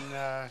Hart getting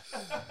I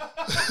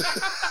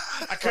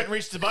couldn't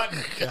reach the button.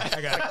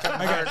 I got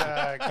Kevin Hart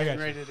got getting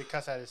you. ready to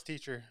cuss at his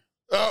teacher.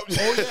 Oh,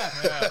 yeah.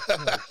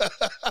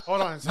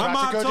 Hold on. It's My about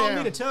mom to go told down.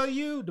 me to tell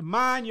you to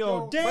mind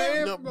your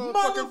damn no,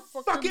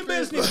 motherfucking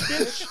business,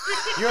 bitch.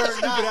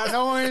 You're not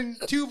knowing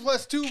 2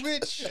 + 2,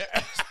 bitch.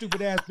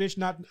 Stupid ass bitch,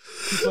 not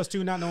 2 +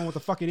 2, not knowing what the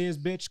fuck it is,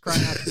 bitch.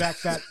 Crying out back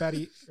fat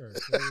fatty, or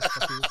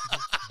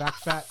back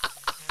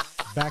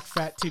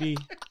fat titty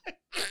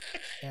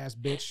ass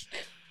bitch.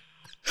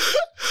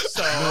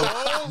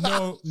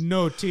 So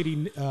No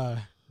titty.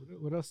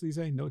 What else did he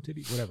say? No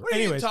titty. Whatever. what are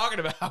you Anyways, talking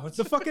about? it's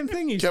the fucking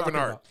thing he's Kevin talking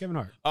Hart. about. Kevin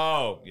Hart.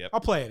 Oh, yep. I'll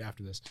play it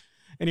after this.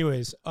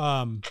 Anyways,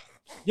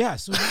 yeah.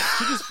 So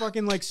she just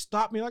fucking like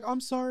stopped me, like, I'm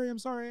sorry.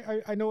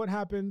 I know what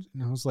happened,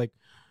 and I was like,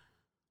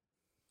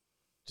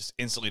 Just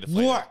instantly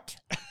deflated.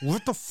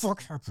 What the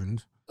fuck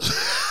happened to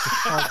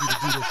cause you to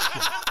do this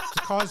shit? To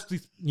cause the,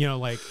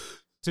 like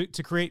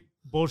to create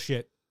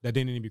bullshit that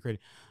didn't need to be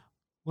created.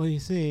 Well, you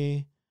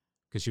see,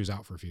 because she was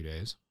out for a few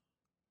days,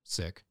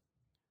 sick.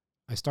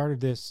 I started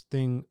this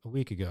thing a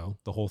week ago,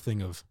 the whole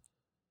thing of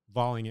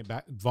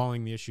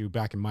volleying the issue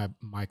back in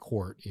my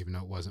court, even though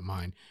it wasn't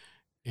mine.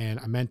 And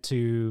I meant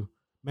to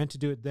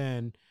do it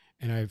then,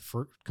 and I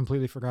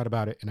completely forgot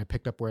about it. And I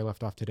picked up where I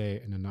left off today,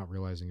 and then not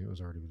realizing it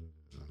was already.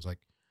 I was like,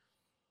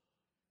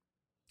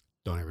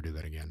 "Don't ever do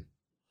that again."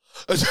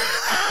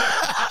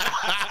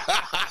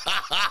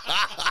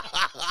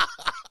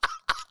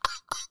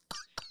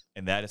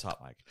 And that is Hot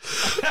Mike.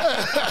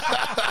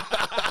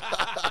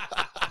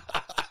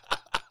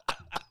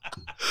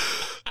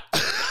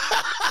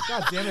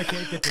 God damn it! I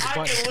can't get to the I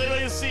button. can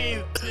literally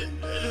see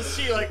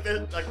like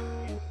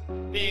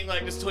being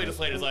like this totally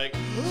deflated is like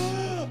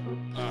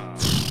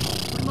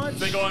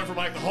they going from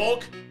like the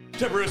Hulk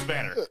to Bruce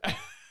Banner.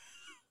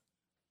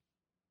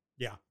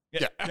 Yeah.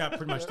 Yeah. Yeah,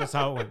 pretty much. That's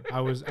how it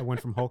went. I went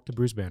from Hulk to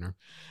Bruce Banner.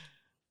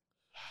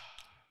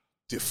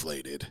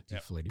 Deflated.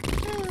 Deflated.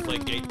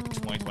 Deflategate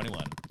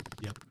 2021.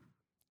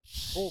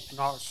 Hope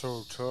not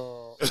so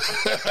tough.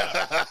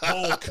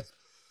 Hulk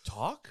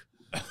talk.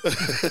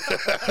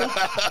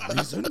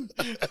 Reason?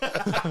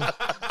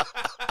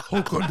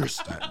 Hulk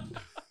understand. Oh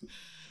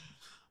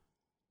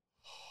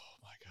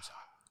my god.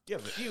 Yeah,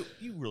 but you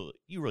really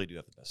do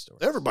have the best story.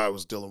 Everybody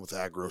was dealing with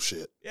aggro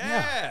shit.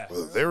 Yeah.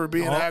 Whether they were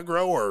being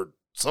aggro or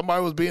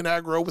somebody was being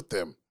aggro with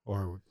them.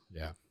 Or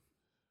yeah,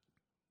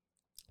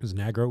 it was an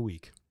aggro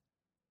week.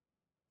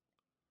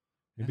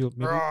 Maybe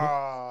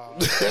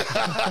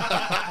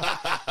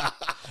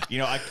You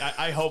know,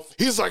 I hope.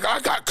 He's like, I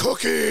got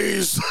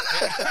cookies.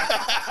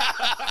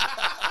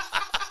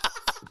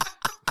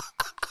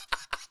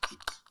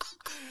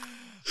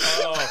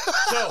 So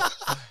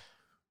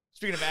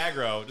speaking of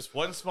aggro, just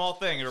one small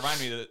thing. It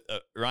reminded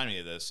me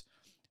of this.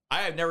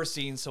 I have never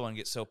seen someone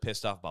get so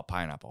pissed off about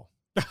pineapple.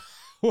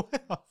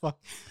 what?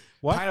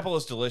 Pineapple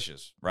is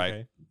delicious, right?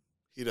 Okay.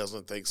 He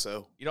doesn't think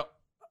so. You know.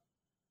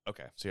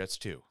 Okay, so that's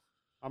two.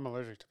 I'm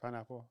allergic to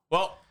pineapple.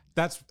 Well,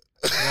 That's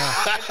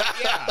yeah.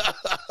 yeah.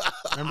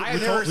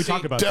 Remember, we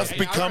talked about Death that.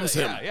 becomes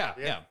him.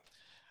 Yeah.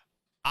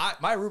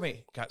 My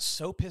roommate got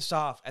so pissed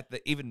off at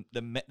the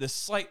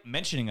slight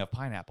mentioning of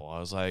pineapple. I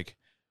was like,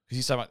 because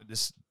he's talking about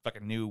this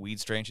fucking new weed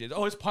strain. She said,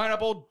 oh, it's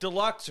pineapple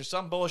deluxe or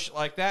some bullshit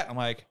like that. I'm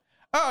like,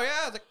 oh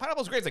yeah, it's like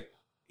pineapple's great. It's like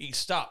he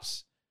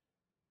stops.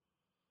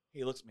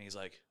 He looks at me. He's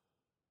like,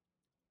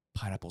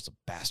 pineapple's a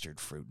bastard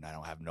fruit, and I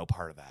don't have no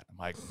part of that. I'm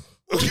like,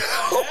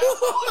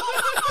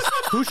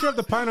 Who shoved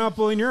the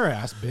pineapple in your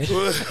ass, bitch?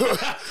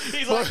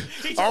 he's like,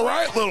 All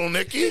right, little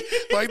Nicky.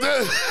 Like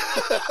that. It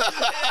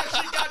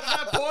actually got to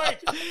that point.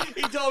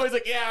 He told me, he's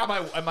like, yeah,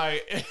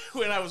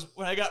 when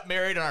I got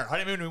married on our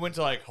honeymoon, we went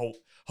to like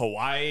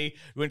Hawaii.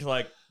 We went to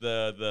like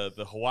the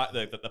Hawaii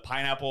the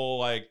pineapple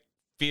like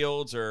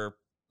fields, or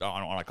I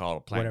don't want to call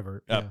it a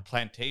Whatever, yeah.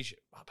 plantation,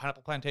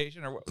 pineapple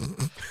plantation, or what?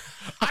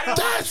 I don't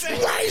That's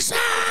racist.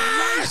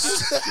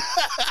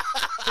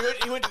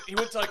 he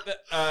went to like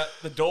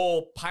the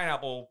Dole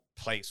pineapple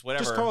place,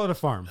 whatever. Just call it a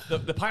farm.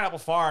 The pineapple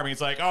farm. He's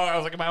like, oh, I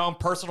was like in my own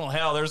personal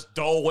hell. There's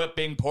Dole Whip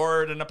being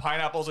poured into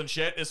pineapples and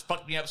shit. It's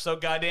fucked me up so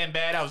goddamn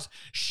bad. I was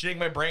shitting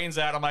my brains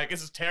out. I'm like,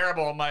 this is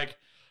terrible. I'm like,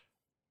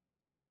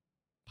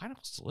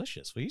 pineapple's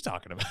delicious. What are you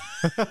talking about?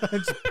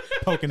 Just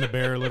poking the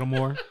bear a little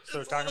more.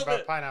 So talking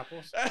about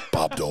pineapples.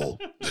 Bob Dole.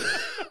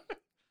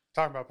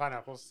 Talking about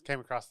pineapples,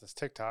 came across this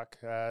TikTok.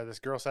 This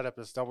girl set up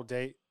this double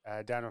date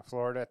down in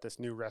Florida at this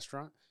new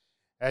restaurant.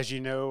 As you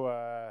know,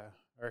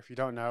 or if you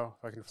don't know,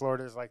 fucking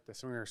Florida is like the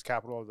swingers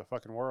capital of the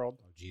fucking world.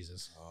 Oh,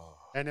 Jesus.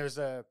 And there's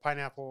a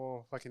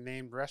pineapple fucking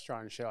named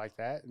restaurant and shit like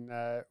that. And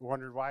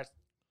wondered why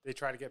they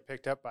try to get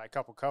picked up by a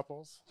couple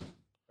couples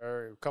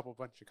or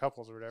bunch of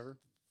couples or whatever.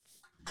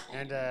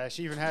 And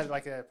she even had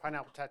like a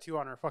pineapple tattoo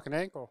on her fucking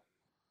ankle.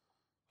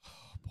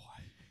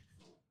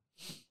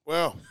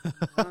 Well,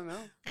 I don't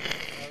know.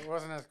 It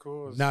wasn't as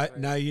cool as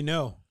Now you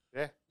know.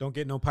 Yeah. Don't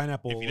get no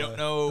pineapple. If you don't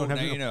know, have now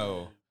no- you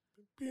know.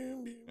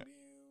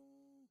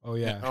 Oh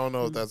yeah. I don't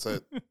know if that's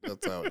it.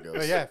 That's how it goes.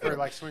 But yeah, for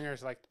like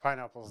swingers, like the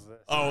pineapples.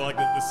 Oh, like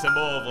the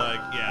symbol of like,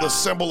 yeah. The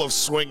symbol of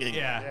swinging.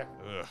 Yeah. Yeah.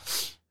 Ugh.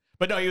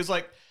 But no, he was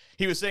saying,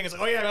 it's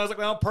like, oh yeah, I was like,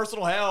 my own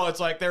personal hell. It's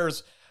like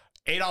there's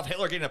Adolf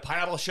Hitler getting a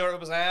pineapple shoved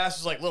up his ass.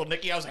 It was like little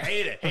Nicky. I was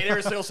hated it. Hated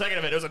every single second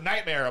of it. It was a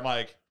nightmare. I'm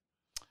like,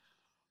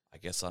 I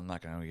guess I'm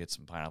not going to get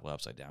some pineapple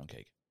upside down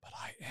cake, but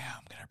I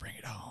am going to bring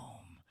it home.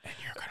 And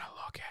you're gonna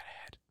look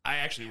at it. I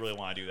actually really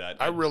want to do that.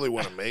 I really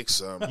want to make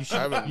some. You should,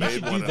 I haven't you made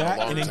should one do in a that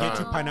long and then get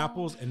time. two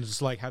pineapples and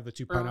just like have the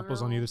two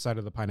pineapples on either side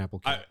of the pineapple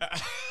cake.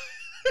 God,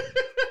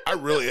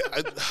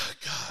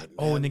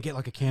 Oh, man. and then get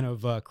like a can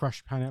of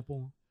crushed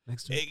pineapple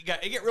next to it.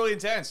 it get really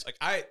intense. Like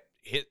I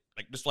hit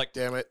like just like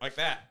Damn it. like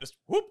that. Just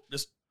whoop,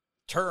 just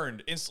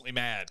turned instantly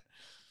mad.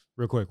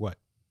 Real quick, what?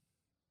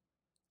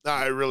 No,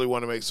 I really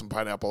want to make some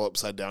pineapple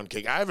upside down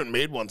cake. I haven't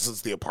made one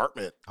since the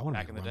apartment. I want to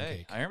Back in the day,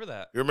 Cake. I remember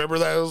that. You remember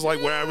that? It was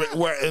like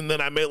where and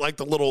then I made like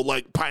the little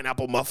like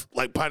pineapple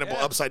pineapple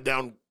Yeah. upside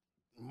down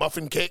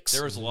muffin cakes.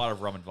 There was a lot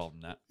of rum involved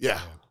in that.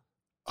 Yeah.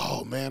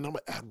 Oh man, I'm gonna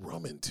add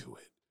rum into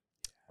it.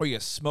 Or you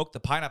smoke the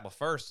pineapple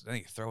first, then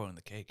you throw it in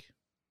the cake.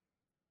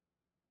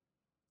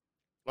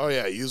 Oh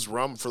yeah, use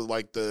rum for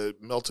like the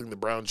melting the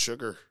brown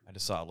sugar. I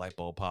just saw a light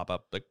bulb pop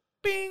up, like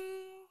bing.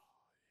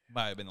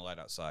 Might have been the light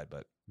outside,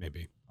 but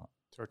Maybe.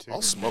 Tortilla.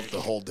 I'll smoke the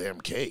whole damn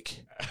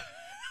cake.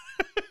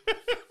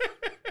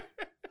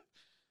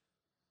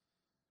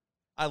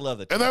 I love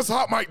it. And that's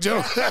Hot Mike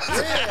Joe.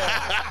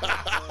 I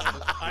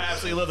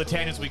absolutely love the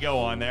tangents we go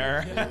on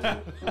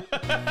there.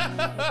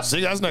 See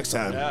you guys next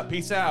time. Yeah,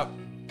 peace out.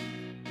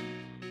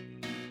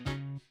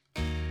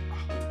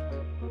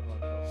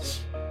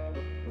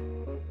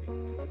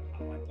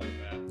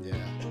 Yeah.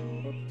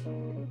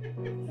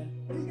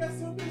 He got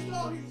so pissed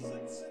off, he's just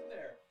like sitting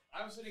there.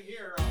 I'm sitting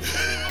here. I'm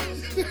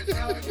sitting on the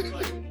couch. He's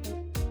like,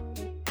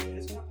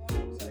 it's not wrong. I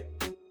was like,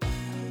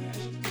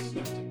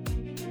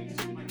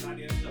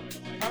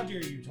 How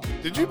dare you talk?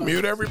 Did you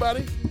mute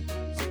everybody?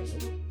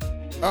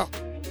 Oh.